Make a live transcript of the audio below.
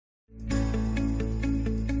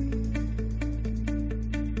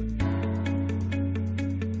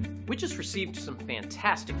We just received some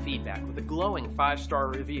fantastic feedback with a glowing 5-star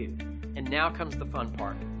review. And now comes the fun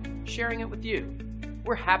part, sharing it with you.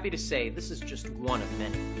 We're happy to say this is just one of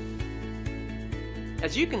many.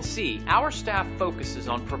 As you can see, our staff focuses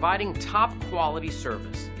on providing top quality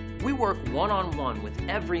service. We work one-on-one with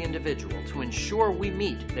every individual to ensure we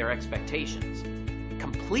meet their expectations.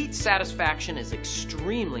 Complete satisfaction is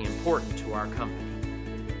extremely important to our company.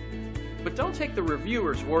 But don't take the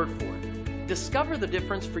reviewer's word for it. Discover the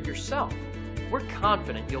difference for yourself. We're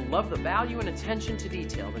confident you'll love the value and attention to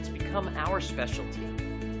detail that's become our specialty.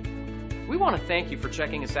 We want to thank you for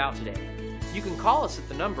checking us out today. You can call us at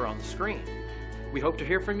the number on the screen. We hope to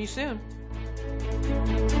hear from you soon.